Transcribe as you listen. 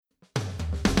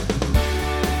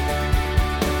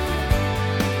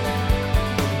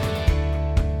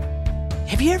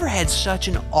Have you ever had such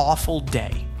an awful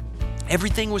day?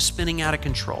 Everything was spinning out of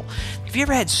control. Have you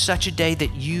ever had such a day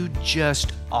that you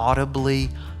just audibly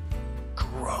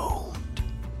groaned?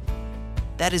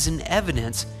 That is an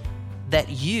evidence that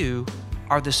you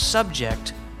are the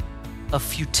subject of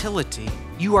futility.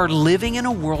 You are living in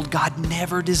a world God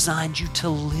never designed you to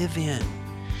live in.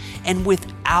 And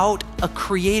without a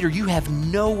creator, you have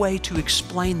no way to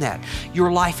explain that.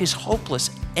 Your life is hopeless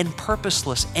and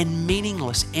purposeless and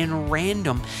meaningless and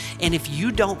random. And if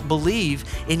you don't believe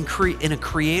in a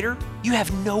creator, you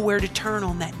have nowhere to turn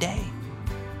on that day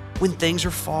when things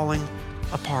are falling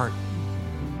apart.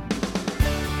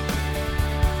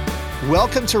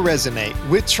 Welcome to Resonate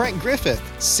with Trent Griffith,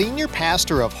 Senior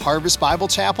Pastor of Harvest Bible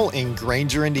Chapel in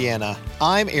Granger, Indiana.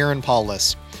 I'm Aaron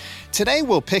Paulus. Today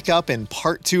we'll pick up in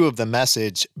part 2 of the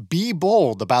message, Be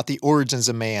Bold About the Origins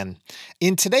of Man.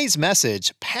 In today's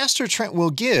message, Pastor Trent will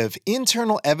give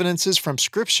internal evidences from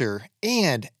Scripture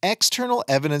and external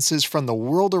evidences from the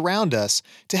world around us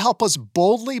to help us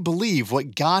boldly believe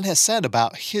what God has said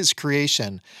about His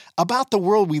creation, about the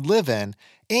world we live in,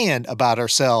 and about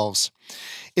ourselves.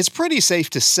 It's pretty safe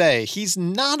to say he's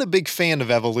not a big fan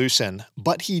of evolution,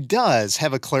 but he does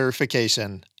have a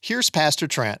clarification. Here's Pastor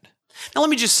Trent. Now,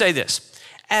 let me just say this.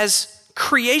 As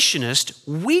creationists,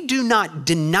 we do not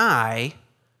deny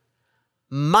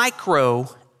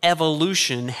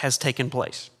microevolution has taken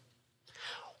place.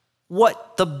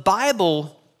 What the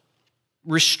Bible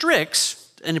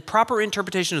restricts, and a proper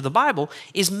interpretation of the Bible,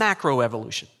 is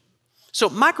macroevolution. So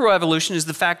microevolution is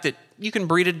the fact that you can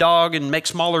breed a dog and make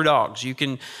smaller dogs. You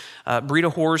can breed a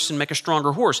horse and make a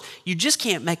stronger horse. You just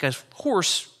can't make a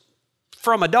horse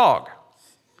from a dog.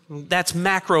 That's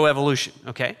macroevolution,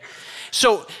 okay?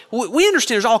 So we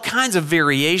understand there's all kinds of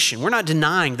variation. We're not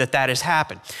denying that that has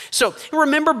happened. So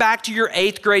remember back to your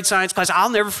 8th grade science class. I'll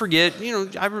never forget,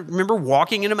 I remember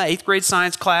walking into my 8th grade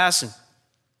science class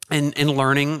and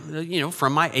learning,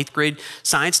 from my 8th grade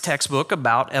science textbook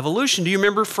about evolution. Do you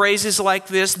remember phrases like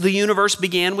this? The universe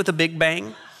began with a big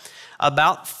bang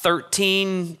about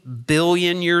 13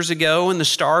 billion years ago, and the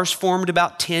stars formed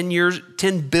about 10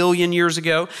 billion years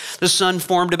ago. The sun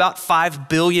formed about 5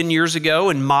 billion years ago,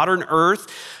 and modern Earth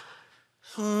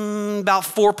about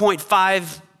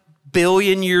 4.5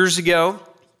 billion years ago.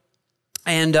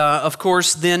 And of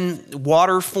course, then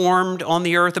water formed on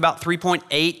the earth about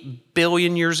 3.8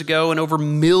 billion years ago, and over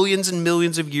millions and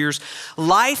millions of years,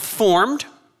 life formed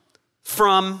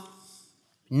from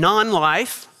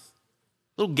non-life.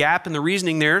 Little gap in the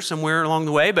reasoning there somewhere along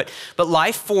the way, but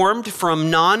life formed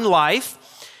from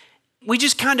non-life. We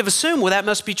just kind of assume, well, that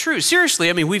must be true.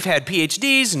 Seriously, we've had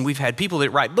PhDs and we've had people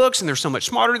that write books and they're so much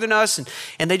smarter than us,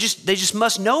 and they just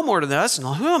must know more than us. And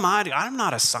who am I? I'm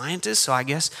not a scientist, so I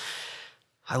guess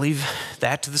I leave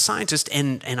that to the scientist,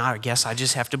 and I guess I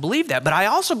just have to believe that. But I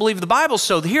also believe the Bible,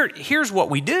 so here's what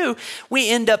we do.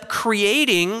 We end up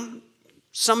creating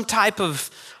some type of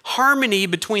harmony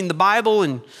between the Bible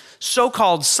and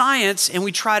so-called science, and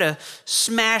we try to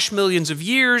smash millions of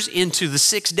years into the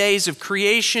 6 days of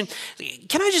creation.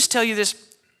 Can I just tell you this?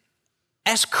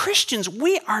 As Christians,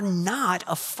 we are not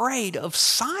afraid of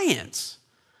science.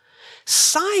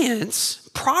 Science,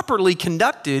 properly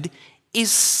conducted,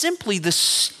 is simply the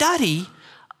study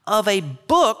of a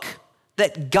book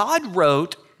that God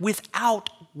wrote without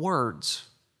words.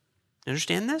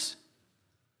 Understand this?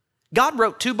 God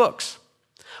wrote 2 books,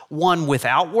 one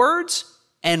without words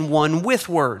and one with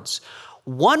words.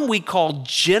 One we call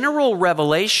general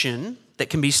revelation that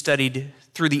can be studied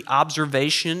through the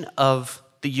observation of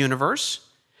the universe,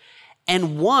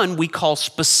 and one we call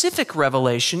specific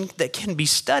revelation that can be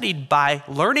studied by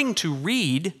learning to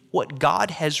read what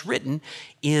God has written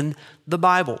in the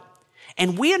Bible.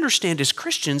 And we understand as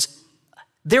Christians,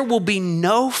 there will be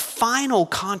no final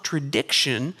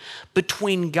contradiction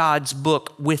between God's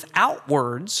book without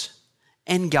words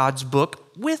and God's book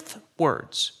with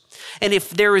words. And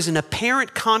if there is an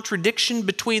apparent contradiction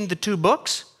between the 2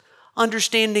 books,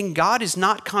 understanding God is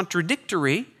not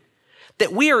contradictory,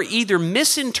 that we are either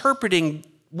misinterpreting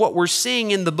what we're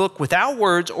seeing in the book without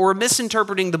words or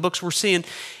misinterpreting the books we're seeing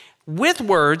with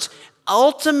words,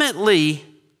 ultimately,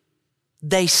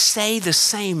 they say the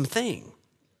same thing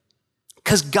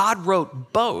because God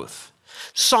wrote both.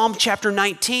 Psalm chapter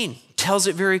 19 tells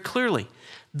it very clearly.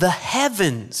 The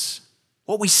heavens,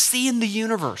 what we see in the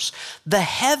universe, the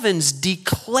heavens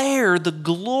declare the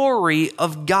glory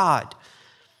of God.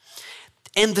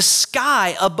 And the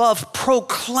sky above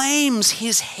proclaims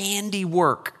His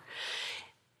handiwork.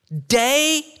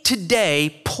 Day to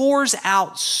day pours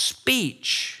out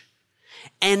speech,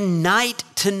 and night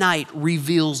to night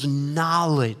reveals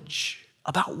knowledge.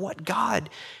 about what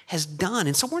God has done.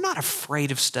 And so we're not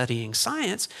afraid of studying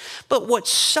science. But what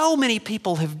so many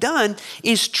people have done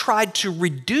is tried to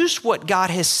reduce what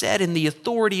God has said in the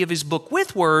authority of his book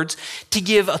with words to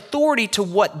give authority to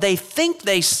what they think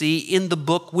they see in the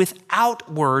book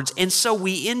without words. And so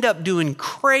we end up doing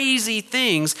crazy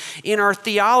things in our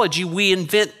theology. We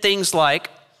invent things like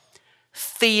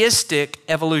theistic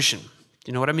evolution. Do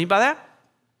you know what I mean by that?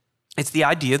 It's the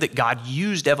idea that God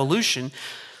used evolution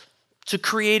to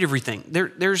create everything.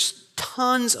 There's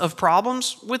tons of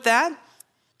problems with that.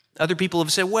 Other people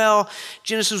have said, well,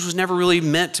 Genesis was never really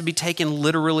meant to be taken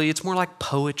literally. It's more like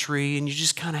poetry, and you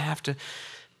just kind of have to...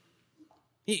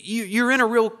 You're in a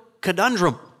real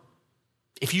conundrum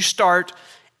if you start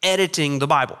editing the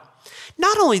Bible.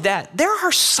 Not only that, there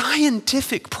are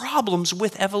scientific problems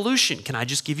with evolution. Can I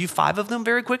just give you 5 of them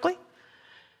very quickly?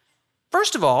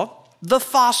 First of all, the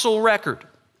fossil record.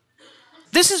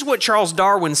 This is what Charles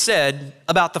Darwin said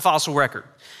about the fossil record.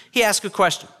 He asked a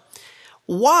question.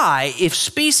 Why, if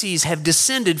species have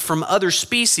descended from other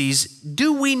species,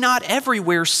 do we not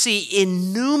everywhere see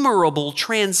innumerable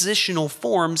transitional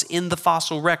forms in the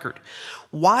fossil record?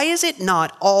 Why is it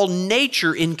not all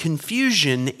nature in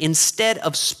confusion instead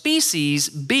of species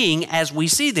being, as we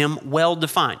see them, well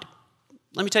defined?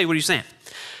 Let me tell you what he's saying.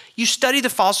 You study the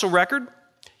fossil record.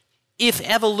 If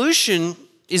evolution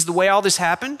is the way all this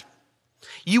happened,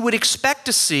 you would expect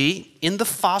to see in the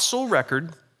fossil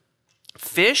record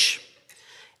fish,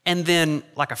 and then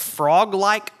like a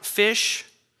frog-like fish,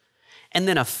 and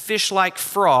then a fish-like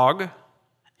frog,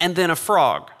 and then a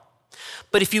frog.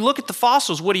 But if you look at the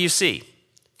fossils, what do you see?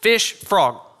 Fish,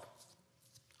 frog.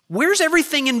 Where's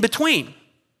everything in between?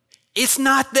 It's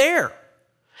not there.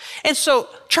 And so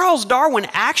Charles Darwin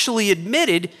actually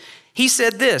admitted, he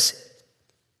said this,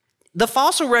 the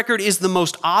fossil record is the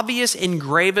most obvious and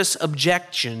gravest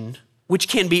objection which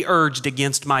can be urged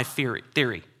against my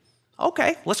theory.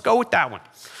 Okay, let's go with that one.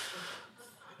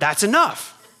 That's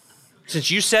enough.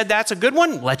 Since you said that's a good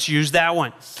one, let's use that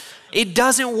one. It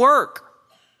doesn't work.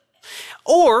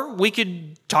 Or we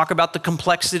could talk about the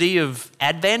complexity of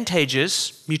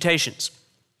advantageous mutations.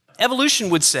 Evolution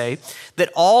would say that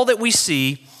all that we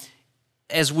see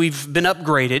as we've been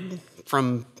upgraded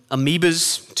from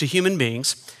amoebas to human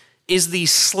beings is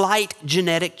these slight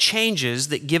genetic changes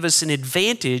that give us an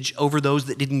advantage over those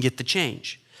that didn't get the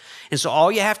change. And so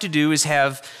all you have to do is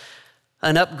have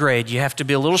an upgrade. You have to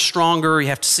be a little stronger, you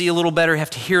have to see a little better, you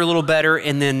have to hear a little better,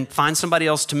 and then find somebody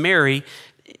else to marry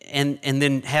and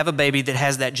then have a baby that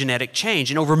has that genetic change.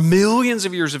 And over millions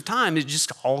of years of time, it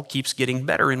just all keeps getting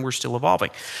better and we're still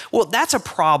evolving. Well, that's a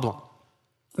problem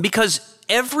because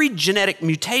every genetic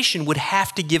mutation would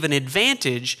have to give an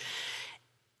advantage,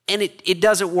 and it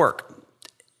doesn't work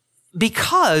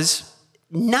because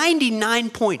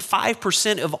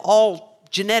 99.5% of all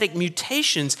genetic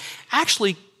mutations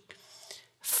actually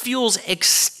fuels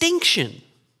extinction,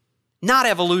 not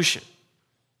evolution.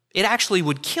 It actually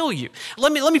would kill you.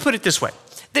 Let me put it this way.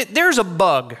 There's a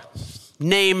bug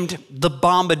named the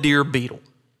bombardier beetle.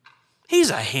 He's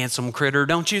a handsome critter,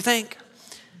 don't you think?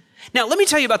 Now, let me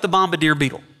tell you about the bombardier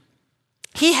beetle.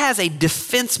 He has a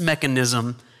defense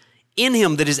mechanism in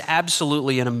him that is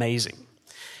absolutely amazing.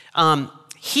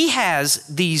 He has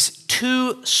these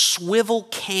 2 swivel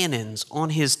cannons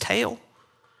on his tail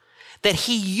that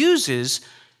he uses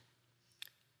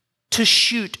to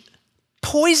shoot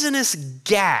poisonous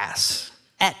gas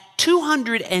at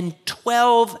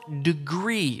 212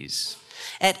 degrees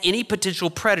at any potential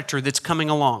predator that's coming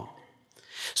along.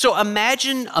 So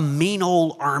imagine a mean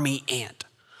old army ant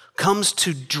comes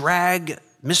to drag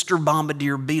Mr.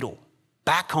 Bombardier Beetle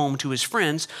back home to his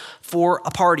friends for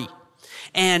a party.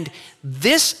 And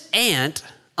this ant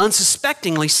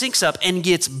unsuspectingly sinks up and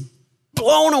gets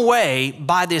blown away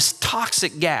by this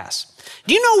toxic gas.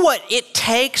 Do you know what it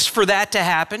takes for that to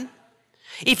happen?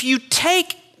 If you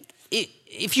take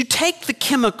the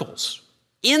chemicals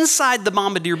inside the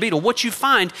bombardier beetle, what you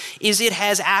find is it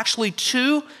has actually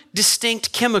 2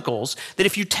 distinct chemicals that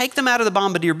if you take them out of the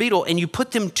bombardier beetle and you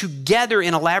put them together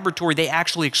in a laboratory, they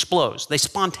actually explode. They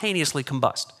spontaneously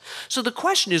combust. So the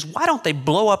question is, why don't they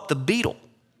blow up the beetle,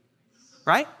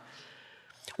 right?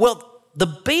 Well, the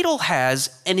beetle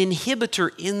has an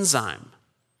inhibitor enzyme.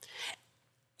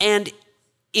 And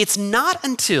it's not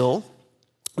until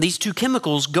these 2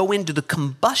 chemicals go into the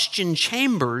combustion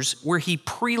chambers where he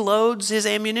preloads his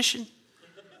ammunition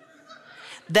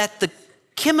that the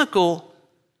chemical,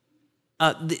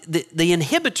 the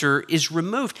inhibitor is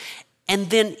removed. And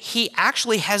then he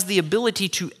actually has the ability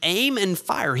to aim and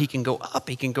fire. He can go up,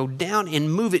 he can go down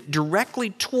and move it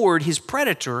directly toward his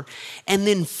predator and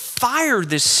then fire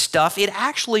this stuff. It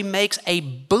actually makes a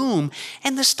boom,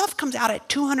 and the stuff comes out at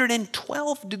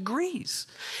 212 degrees.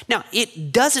 Now,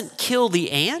 it doesn't kill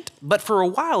the ant, but for a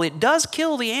while it does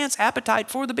kill the ant's appetite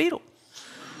for the beetle.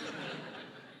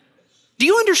 Do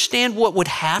you understand what would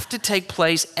have to take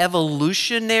place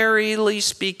evolutionarily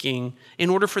speaking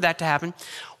in order for that to happen?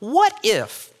 What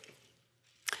if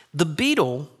the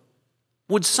beetle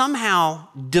would somehow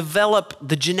develop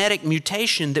the genetic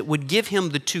mutation that would give him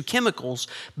the two chemicals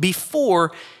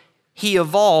before he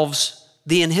evolves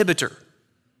the inhibitor?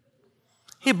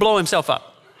 He'd blow himself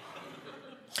up.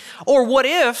 Or what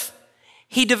if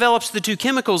he develops the two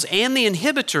chemicals and the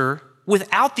inhibitor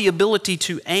without the ability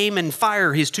to aim and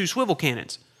fire his two swivel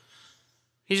cannons?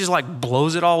 He just like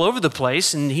blows it all over the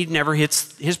place and he never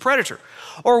hits his predator.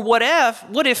 Or what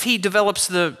if he develops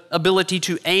the ability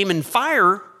to aim and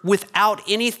fire without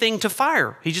anything to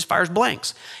fire? He just fires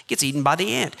blanks, gets eaten by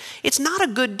the ant. It's not a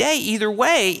good day either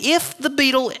way if the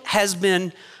beetle has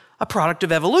been a product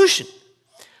of evolution.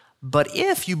 But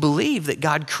if you believe that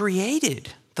God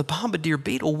created the bombardier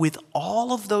beetle with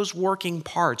all of those working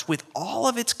parts, with all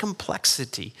of its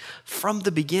complexity from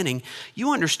the beginning,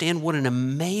 you understand what an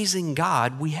amazing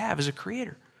God we have as a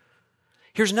creator.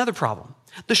 Here's another problem: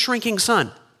 the shrinking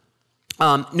sun.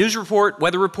 News report,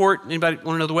 weather report. Anybody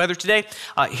want to know the weather today?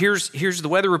 Here's the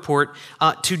weather report.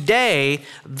 Today,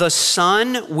 the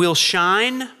sun will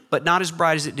shine, but not as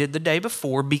bright as it did the day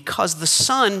before, because the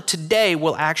sun today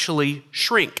will actually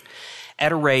shrink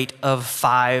at a rate of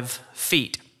 5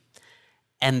 feet.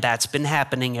 And that's been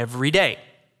happening every day.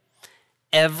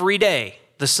 Every day,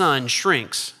 the sun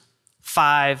shrinks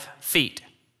 5 feet.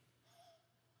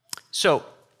 So,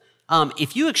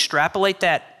 if you extrapolate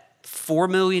that 4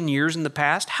 million years in the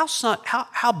past,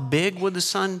 how big would the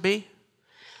sun be?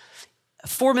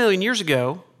 4 million years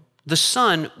ago, the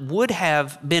sun would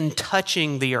have been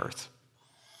touching the earth.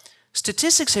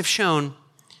 Statistics have shown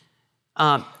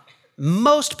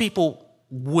most people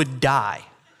would die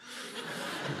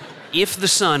if the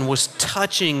sun was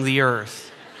touching the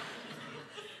earth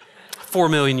 4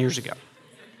 million years ago.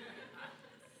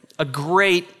 A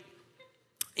great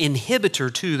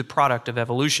inhibitor to the product of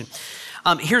evolution.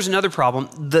 Here's another problem: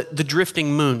 the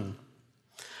drifting moon.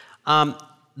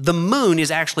 The moon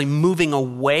is actually moving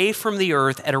away from the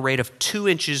earth at a rate of 2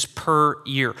 inches per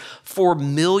year. 4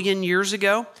 million years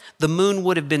ago, the moon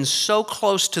would have been so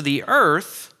close to the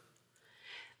earth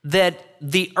that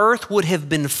the earth would have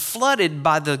been flooded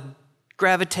by the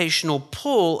gravitational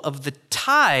pull of the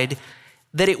tide,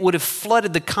 that it would have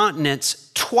flooded the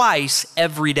continents twice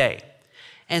every day.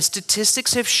 And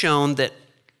statistics have shown that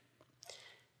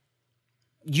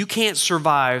you can't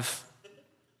survive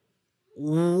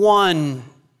one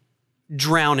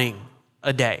drowning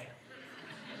a day.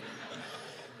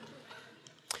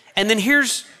 And then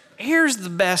here's the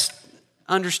best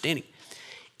understanding.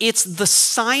 It's the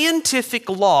scientific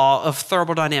law of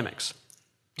thermodynamics.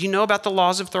 Do you know about the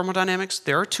laws of thermodynamics?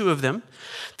 There are 2 of them.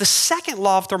 The second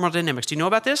law of thermodynamics, do you know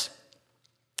about this?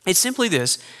 It's simply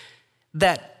this: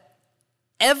 that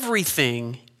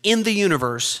everything in the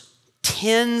universe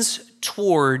tends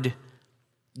toward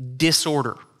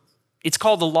disorder. It's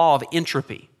called the law of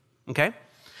entropy, okay?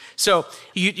 So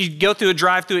you go through a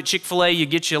drive-thru at Chick-fil-A, you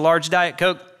get you a large Diet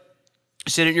Coke,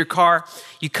 you sit in your car,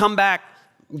 you come back,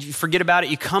 you forget about it,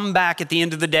 you come back at the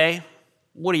end of the day,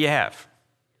 what do you have?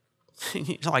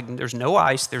 It's like there's no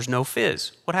ice, there's no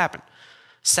fizz. What happened?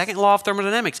 Second law of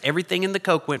thermodynamics: everything in the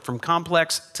Coke went from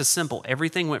complex to simple.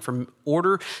 Everything went from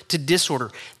order to disorder.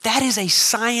 That is a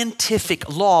scientific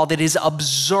law that is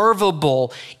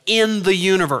observable in the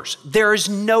universe. There is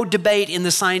no debate in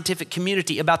the scientific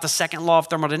community about the second law of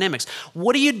thermodynamics.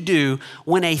 What do you do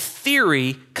when a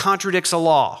theory contradicts a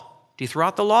law? Do you throw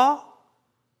out the law,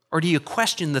 or do you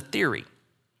question the theory?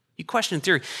 You question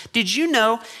theory. Did you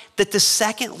know that the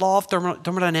second law of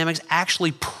thermodynamics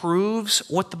actually proves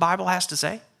what the Bible has to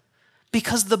say?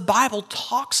 Because the Bible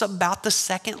talks about the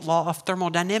second law of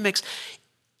thermodynamics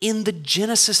in the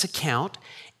Genesis account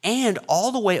and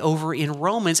all the way over in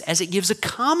Romans, as it gives a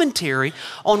commentary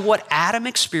on what Adam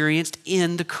experienced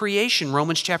in the creation.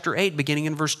 Romans chapter 8, beginning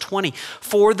in verse 20.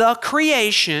 For the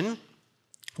creation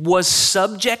was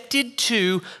subjected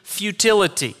to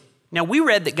futility. Now, we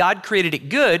read that God created it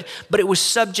good, but it was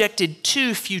subjected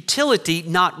to futility,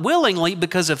 not willingly,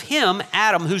 because of him,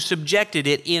 Adam, who subjected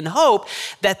it, in hope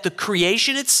that the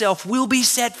creation itself will be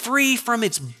set free from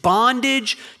its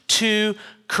bondage to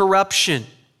corruption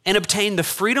and obtain the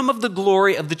freedom of the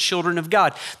glory of the children of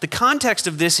God. The context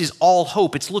of this is all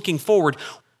hope. It's looking forward.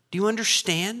 Do you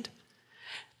understand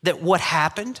that what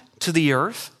happened to the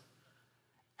earth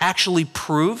actually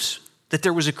proves that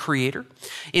there was a creator?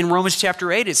 In Romans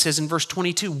chapter 8, it says in verse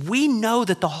 22, we know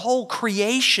that the whole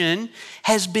creation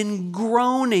has been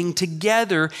groaning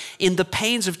together in the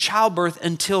pains of childbirth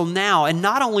until now. And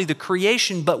not only the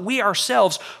creation, but we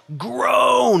ourselves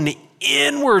groan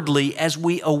inwardly as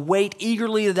we await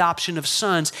eagerly the adoption of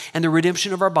sons and the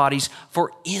redemption of our bodies,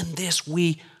 for in this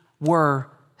we were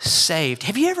saved.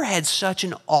 Have you ever had such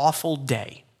an awful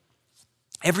day?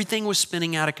 Everything was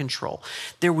spinning out of control.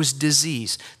 There was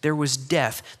disease, there was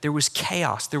death, there was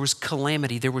chaos, there was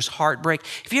calamity, there was heartbreak.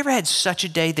 Have you ever had such a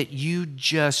day that you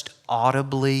just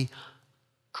audibly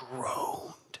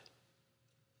groaned?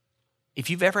 If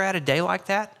you've ever had a day like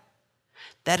that,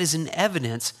 that is an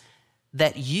evidence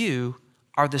that you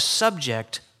are the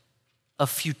subject of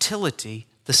futility,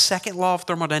 the second law of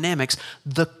thermodynamics,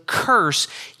 the curse.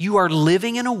 You are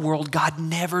living in a world God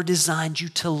never designed you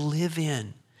to live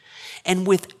in. And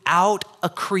without a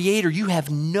creator, you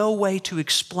have no way to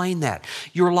explain that.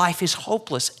 Your life is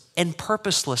hopeless and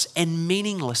purposeless and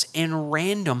meaningless and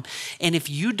random. And if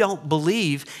you don't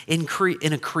believe in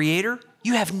a creator,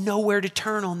 you have nowhere to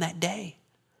turn on that day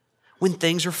when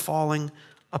things are falling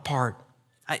apart.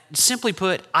 Simply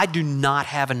put, I do not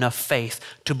have enough faith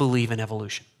to believe in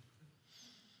evolution.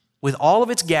 With all of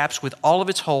its gaps, with all of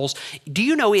its holes, do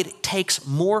you know it takes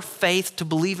more faith to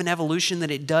believe in evolution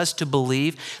than it does to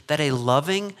believe that a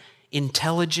loving,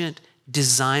 intelligent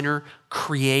designer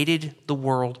created the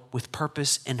world with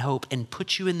purpose and hope and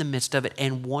put you in the midst of it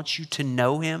and wants you to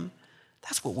know him?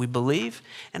 That's what we believe,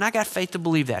 and I got faith to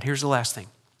believe that. Here's the last thing.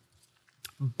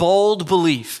 Bold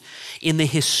belief in the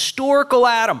historical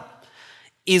Adam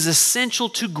is essential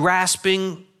to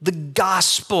grasping the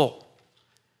gospel.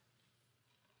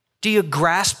 Do you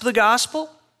grasp the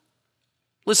gospel?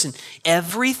 Listen,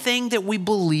 everything that we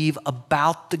believe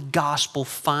about the gospel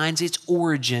finds its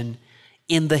origin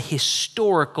in the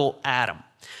historical Adam.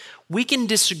 We can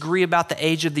disagree about the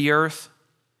age of the earth.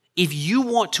 If you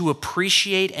want to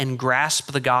appreciate and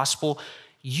grasp the gospel,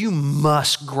 you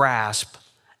must grasp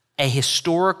a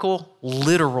historical,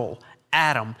 literal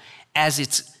Adam as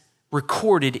it's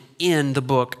recorded in the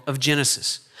book of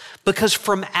Genesis. Because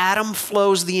from Adam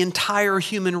flows the entire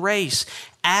human race.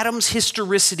 Adam's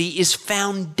historicity is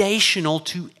foundational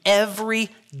to every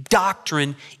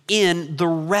doctrine in the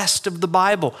rest of the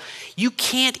Bible. You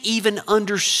can't even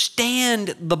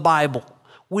understand the Bible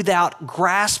without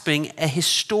grasping a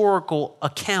historical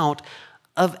account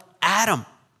of Adam.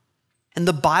 And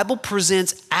the Bible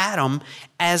presents Adam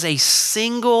as a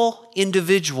single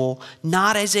individual,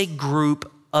 not as a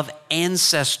group of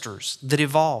ancestors that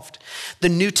evolved. The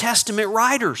New Testament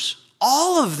writers,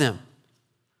 all of them,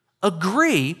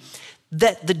 agree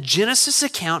that the Genesis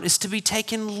account is to be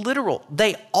taken literal.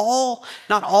 They all,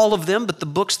 not all of them, but the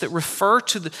books that refer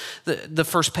to the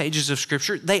first pages of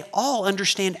Scripture, they all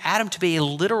understand Adam to be a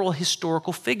literal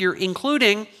historical figure,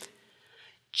 including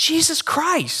Jesus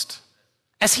Christ,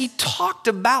 as he talked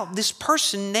about this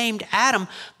person named Adam,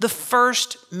 the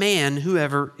first man who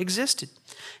ever existed.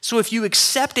 So if you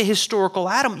accept a historical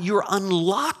Adam, you're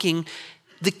unlocking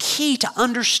the key to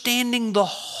understanding the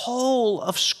whole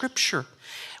of Scripture.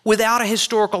 Without a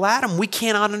historical Adam, we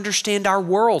cannot understand our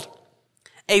world.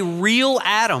 A real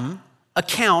Adam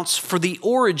accounts for the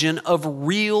origin of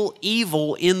real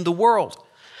evil in the world.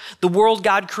 The world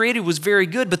God created was very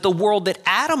good, but the world that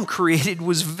Adam created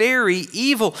was very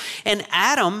evil. And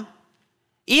Adam,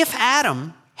 if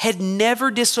Adam had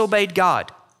never disobeyed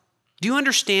God, do you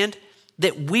understand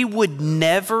that we would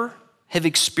never have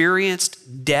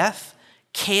experienced death,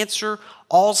 cancer,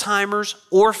 Alzheimer's,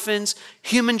 orphans,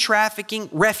 human trafficking,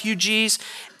 refugees,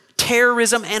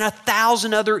 terrorism, and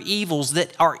 1,000 other evils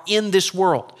that are in this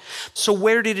world? So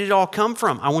where did it all come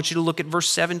from? I want you to look at verse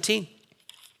 17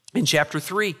 in chapter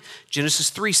 3,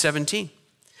 Genesis 3:17.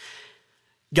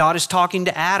 God is talking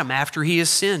to Adam after he has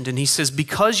sinned, and he says,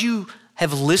 because you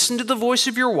have listened to the voice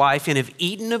of your wife and have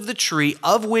eaten of the tree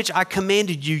of which I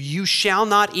commanded you, you shall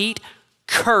not eat.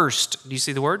 Cursed. Do you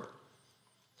see the word?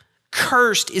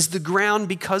 Cursed is the ground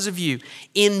because of you.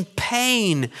 In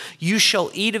pain you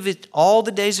shall eat of it all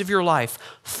the days of your life.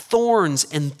 Thorns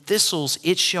and thistles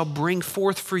it shall bring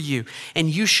forth for you. And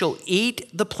you shall eat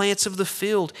the plants of the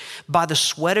field by the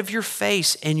sweat of your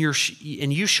face, and you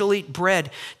shall eat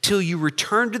bread till you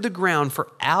return to the ground,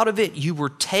 for out of it you were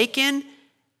taken.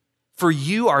 For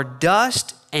you are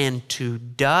dust, and to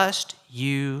dust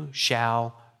you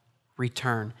shall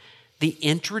return. The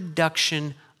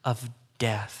introduction of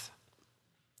death.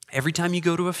 Every time you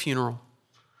go to a funeral,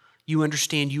 you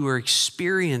understand you are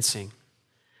experiencing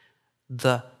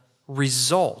the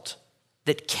result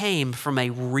that came from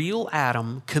a real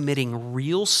Adam committing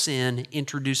real sin,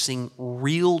 introducing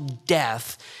real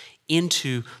death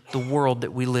into the world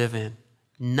that we live in,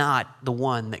 not the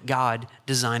one that God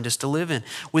designed us to live in.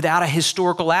 Without a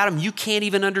historical Adam, you can't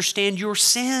even understand your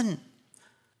sin.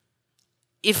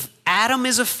 If Adam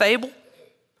is a fable,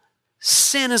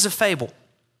 sin is a fable.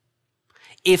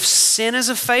 If sin is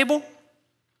a fable,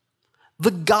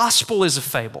 the gospel is a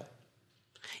fable.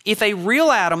 If a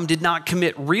real Adam did not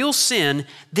commit real sin,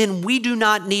 then we do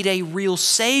not need a real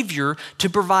Savior to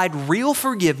provide real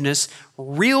forgiveness,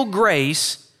 real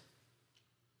grace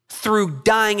through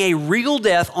dying a real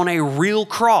death on a real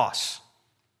cross.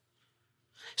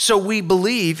 So we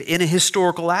believe in a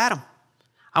historical Adam.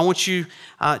 I want you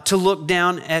to look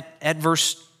down at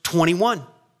verse 21.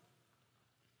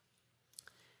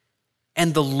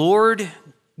 And the Lord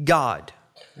God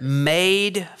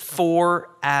made for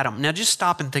Adam. Now just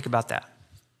stop and think about that.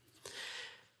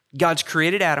 God's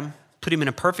created Adam, put him in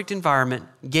a perfect environment,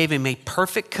 gave him a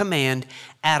perfect command.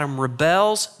 Adam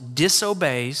rebels,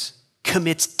 disobeys,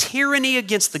 commits tyranny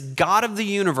against the God of the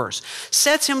universe,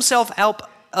 sets himself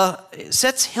up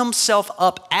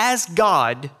as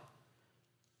God,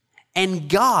 and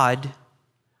God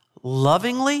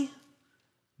lovingly,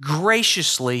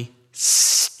 graciously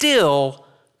still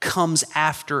comes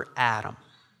after Adam.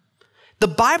 The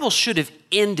Bible should have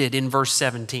ended in verse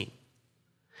 17.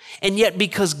 And yet,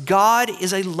 because God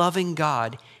is a loving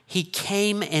God, he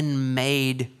came and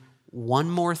made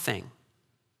one more thing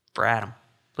for Adam.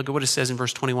 Look at what it says in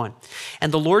verse 21.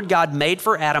 And the Lord God made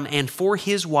for Adam and for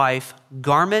his wife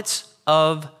garments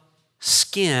of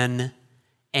skin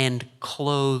and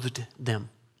clothed them.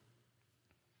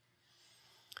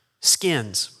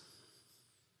 Skins.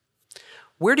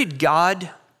 Where did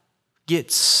God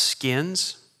get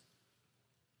skins?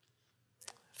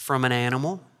 From an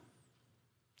animal.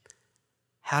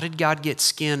 How did God get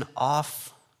skin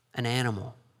off an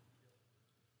animal?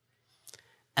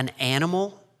 An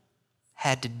animal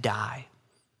had to die.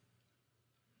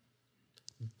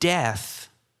 Death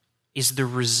is the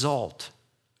result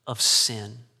of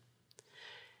sin.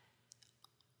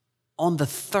 On the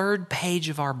third page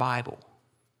of our Bible,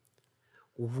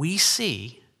 we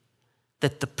see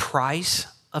that the price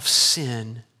of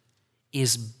sin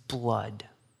is blood.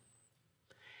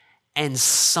 And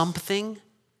something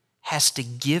has to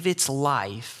give its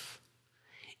life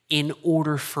in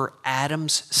order for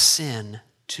Adam's sin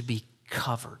to be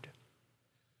covered.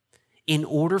 In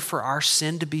order for our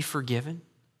sin to be forgiven,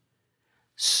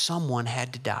 someone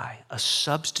had to die, a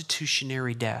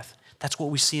substitutionary death. That's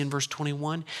what we see in verse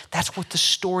 21. That's what the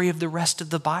story of the rest of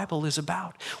the Bible is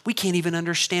about. We can't even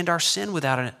understand our sin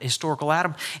without a historical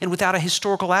Adam. And without a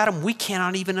historical Adam, we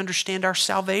cannot even understand our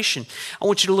salvation. I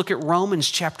want you to look at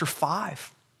Romans chapter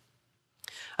 5.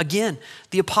 Again,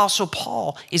 the Apostle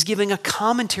Paul is giving a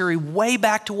commentary way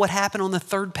back to what happened on the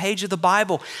third page of the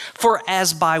Bible. For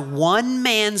as by one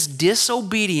man's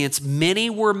disobedience,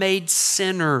 many were made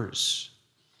sinners.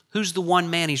 Who's the one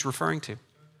man he's referring to?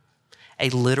 A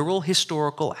literal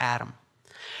historical Adam.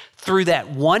 Through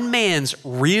that one man's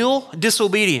real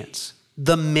disobedience,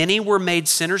 the many were made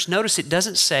sinners. Notice it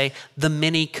doesn't say the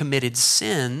many committed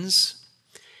sins.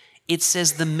 It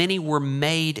says the many were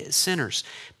made sinners.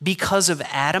 Because of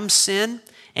Adam's sin,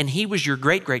 and he was your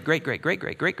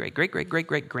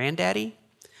great-great-great-great-great-great-great-great-great-great-great-granddaddy,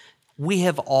 we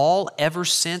have all ever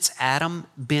since Adam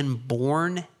been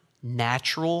born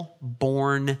natural,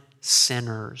 born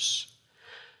sinners.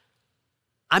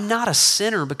 I'm not a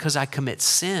sinner because I commit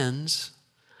sins.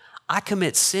 I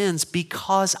commit sins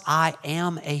because I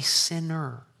am a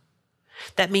sinner.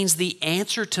 That means the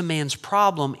answer to man's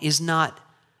problem is not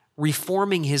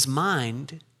reforming his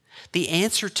mind. The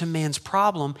answer to man's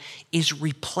problem is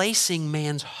replacing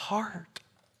man's heart.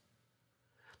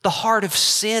 The heart of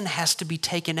sin has to be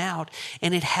taken out,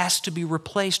 and it has to be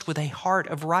replaced with a heart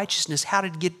of righteousness. How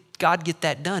did God get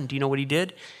that done? Do you know what he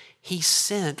did? He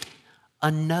sent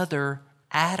another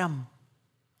Adam.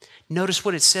 Notice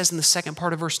what it says in the second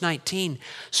part of verse 19.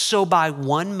 So by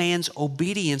one man's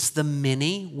obedience, the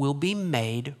many will be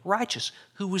made righteous.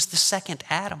 Who was the second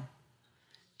Adam?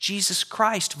 Jesus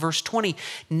Christ. Verse 20.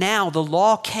 Now the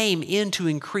law came in to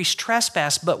increase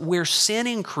trespass, but where sin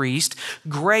increased,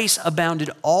 grace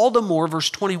abounded all the more. Verse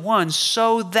 21.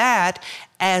 So that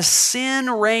as sin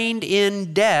reigned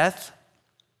in death,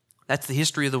 that's the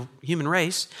history of the human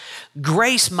race,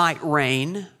 grace might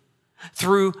reign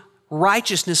through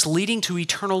righteousness leading to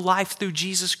eternal life through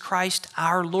Jesus Christ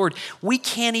our Lord. We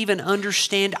can't even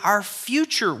understand our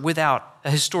future without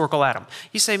a historical Adam.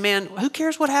 You say, man, who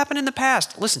cares what happened in the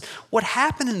past? Listen, what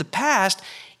happened in the past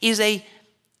is a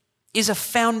is a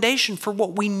foundation for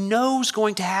what we know is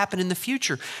going to happen in the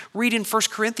future. Read in 1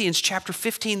 Corinthians chapter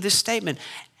 15 this statement,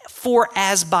 "For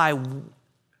as by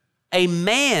a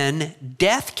man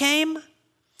death came,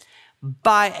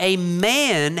 by a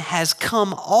man has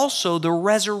come also the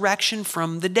resurrection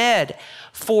from the dead.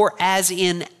 For as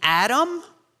in Adam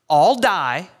all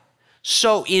die,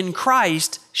 so in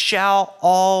Christ shall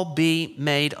all be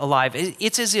made alive."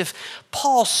 It's as if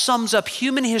Paul sums up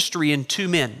human history in two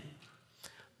men.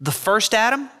 The first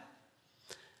Adam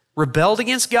rebelled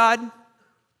against God,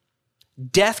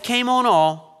 death came on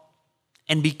all,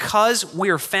 and because we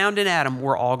are found in Adam,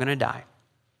 we're all going to die.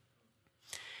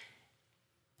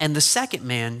 And the second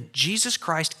man, Jesus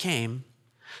Christ, came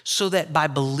so that by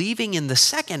believing in the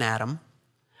second Adam,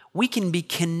 we can be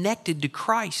connected to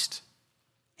Christ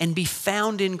and be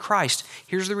found in Christ.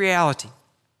 Here's the reality.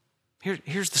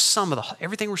 Here's the sum of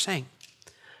everything we're saying.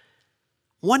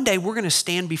 One day we're going to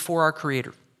stand before our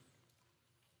Creator,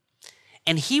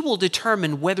 and He will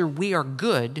determine whether we are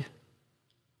good,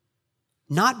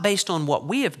 not based on what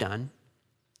we have done,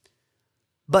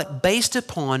 but based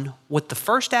upon what the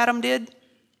first Adam did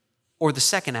or the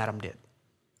second Adam did.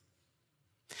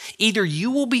 Either you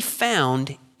will be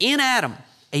found in Adam,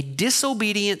 a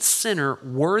disobedient sinner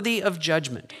worthy of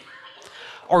judgment,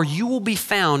 or you will be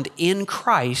found in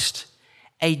Christ,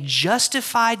 a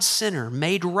justified sinner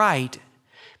made right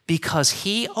because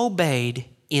He obeyed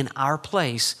in our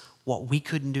place what we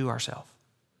couldn't do ourselves.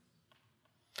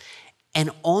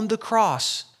 And on the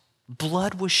cross,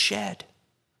 blood was shed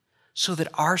so that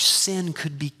our sin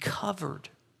could be covered.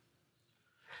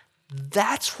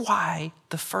 That's why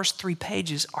the first 3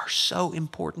 pages are so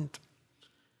important.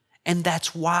 And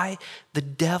that's why the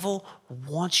devil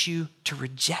wants you to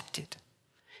reject it,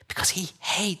 because he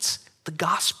hates the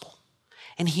gospel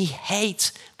and he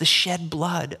hates the shed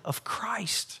blood of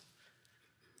Christ.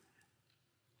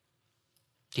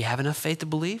 Do you have enough faith to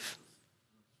believe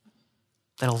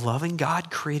that a loving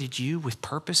God created you with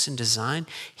purpose and design?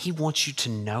 He wants you to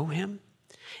know Him,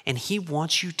 and He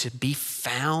wants you to be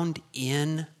found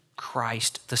in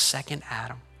Christ, the second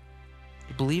Adam.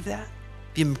 You believe that?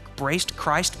 Have you embraced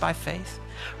Christ by faith?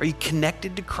 Are you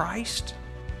connected to Christ?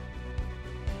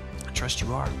 I trust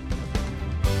you are.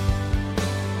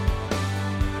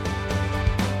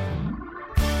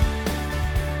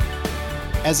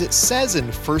 As it says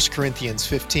in 1 Corinthians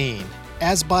 15,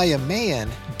 "As by a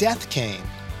man death came,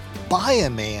 by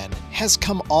a man has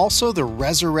come also the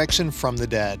resurrection from the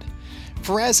dead.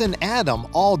 For as in Adam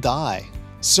all die,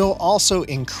 so also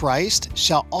in Christ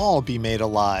shall all be made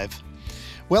alive."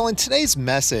 Well, in today's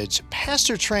message,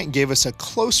 Pastor Trent gave us a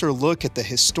closer look at the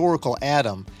historical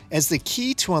Adam as the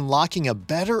key to unlocking a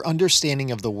better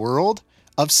understanding of the world,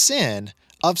 of sin,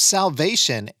 of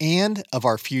salvation, and of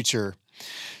our future.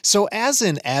 So as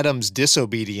in Adam's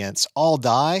disobedience, all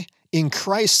die, in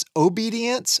Christ's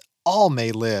obedience, all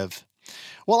may live.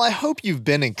 Well, I hope you've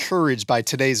been encouraged by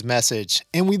today's message,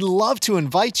 and we'd love to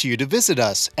invite you to visit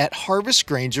us at Harvest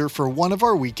Granger for one of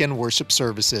our weekend worship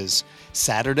services,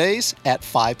 Saturdays at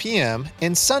 5 p.m.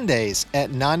 and Sundays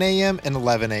at 9 a.m. and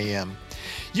 11 a.m.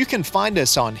 You can find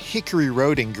us on Hickory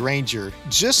Road in Granger,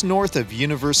 just north of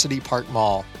University Park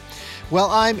Mall. Well,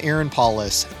 I'm Aaron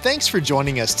Paulus. Thanks for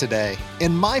joining us today,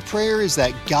 and my prayer is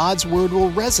that God's Word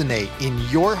will resonate in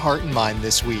your heart and mind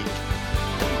this week.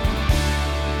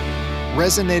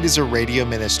 Resonate is a radio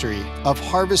ministry of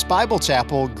Harvest Bible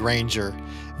Chapel, Granger.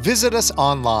 Visit us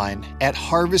online at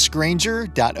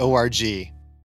harvestgranger.org.